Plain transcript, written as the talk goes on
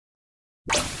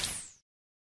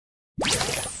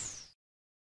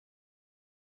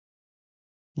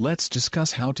let's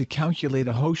discuss how to calculate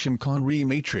a Hoshin Kanri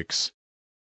matrix.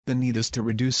 The need is to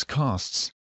reduce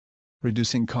costs.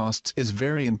 Reducing costs is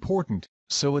very important,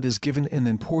 so it is given an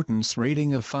importance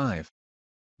rating of 5.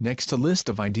 Next, a list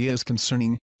of ideas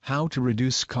concerning how to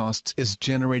reduce costs is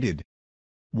generated.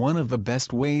 One of the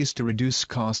best ways to reduce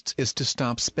costs is to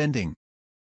stop spending.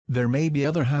 There may be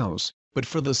other hows, but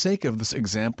for the sake of this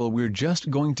example we're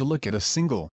just going to look at a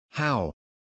single how.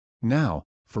 Now,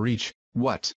 for each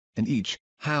what and each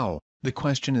how, the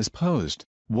question is posed: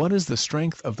 what is the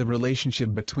strength of the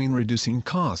relationship between reducing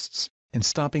costs and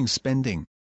stopping spending?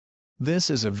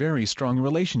 This is a very strong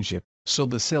relationship, so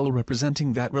the cell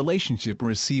representing that relationship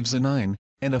receives a 9,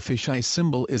 and a fisheye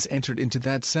symbol is entered into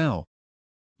that cell.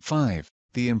 5.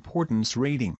 The importance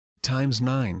rating, times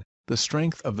 9, the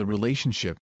strength of the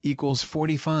relationship, equals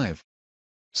 45.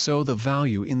 So the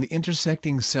value in the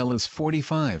intersecting cell is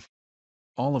 45.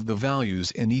 All of the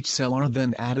values in each cell are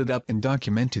then added up and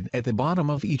documented at the bottom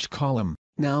of each column.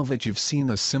 Now that you've seen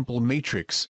a simple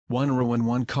matrix, one row and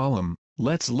one column,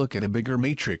 let's look at a bigger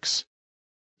matrix.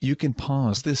 You can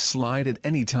pause this slide at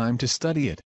any time to study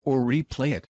it, or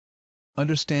replay it.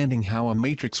 Understanding how a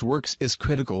matrix works is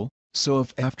critical, so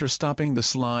if after stopping the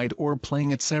slide or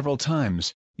playing it several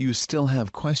times, you still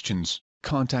have questions,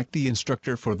 contact the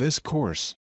instructor for this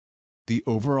course. The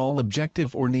overall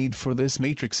objective or need for this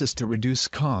matrix is to reduce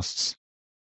costs.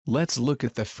 Let's look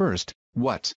at the first,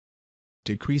 what.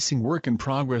 Decreasing work in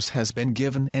progress has been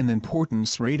given an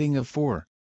importance rating of 4.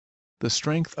 The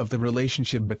strength of the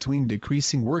relationship between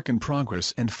decreasing work in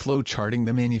progress and flowcharting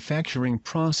the manufacturing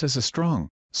process is strong,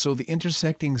 so the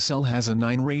intersecting cell has a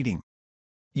 9 rating.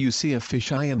 You see a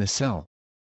fisheye in the cell.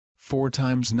 4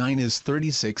 times 9 is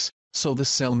 36, so the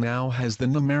cell now has the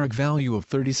numeric value of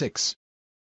 36.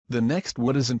 The next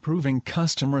what is improving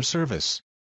customer service.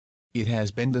 It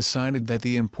has been decided that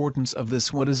the importance of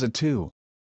this what is a 2.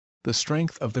 The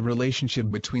strength of the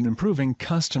relationship between improving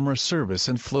customer service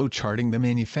and flowcharting the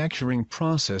manufacturing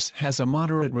process has a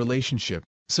moderate relationship,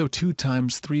 so 2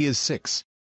 times 3 is 6.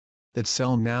 That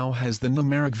cell now has the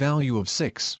numeric value of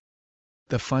 6.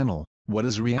 The final, what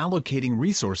is reallocating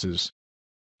resources.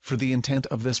 For the intent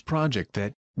of this project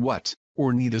that, what,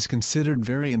 or need is considered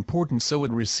very important, so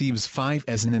it receives 5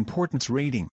 as an importance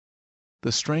rating.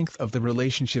 The strength of the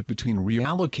relationship between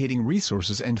reallocating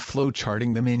resources and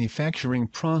flowcharting the manufacturing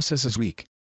process is weak.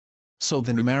 So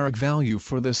the numeric value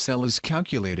for this cell is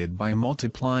calculated by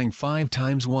multiplying 5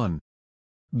 times 1.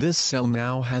 This cell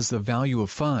now has the value of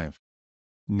 5.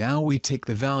 Now we take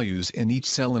the values in each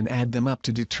cell and add them up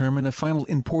to determine a final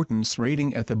importance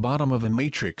rating at the bottom of a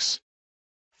matrix.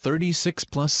 36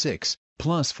 plus 6,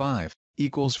 plus 5,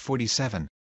 equals 47.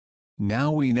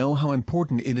 Now we know how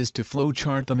important it is to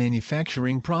flowchart the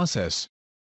manufacturing process.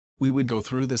 We would go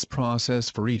through this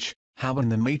process for each how in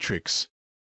the matrix.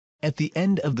 At the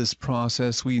end of this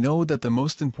process we know that the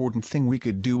most important thing we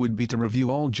could do would be to review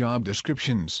all job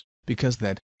descriptions, because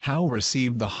that how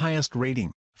received the highest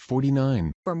rating,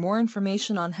 49. For more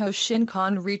information on Hoshin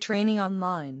Kanri training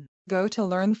online, go to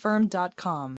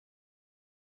learnfirm.com.